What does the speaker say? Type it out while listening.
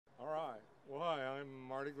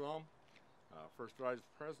Marty Glomb, First Vice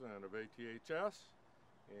President of ATHS,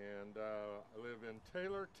 and I live in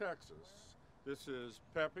Taylor, Texas. This is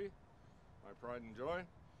Peppy, my pride and joy,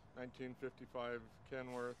 1955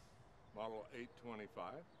 Kenworth, model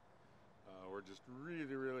 825. We're just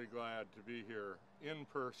really glad to be here in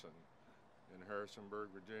person in Harrisonburg,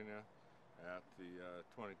 Virginia at the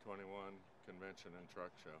 2021 Convention and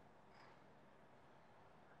Truck Show.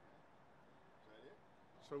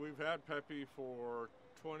 So we've had Peppy for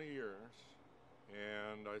 20 years,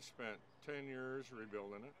 and I spent 10 years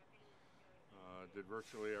rebuilding it. Did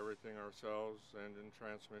virtually everything ourselves: engine,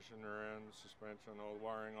 transmission, rear end, suspension, all the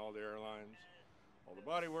wiring, all the airlines, all the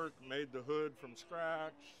body work, made the hood from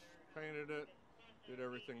scratch, painted it, did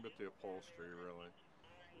everything but the upholstery, really.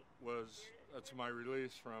 That's my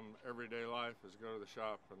release from everyday life, is go to the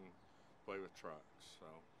shop and play with trucks. So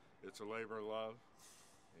it's a labor of love,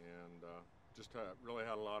 and really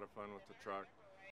had a lot of fun with the truck.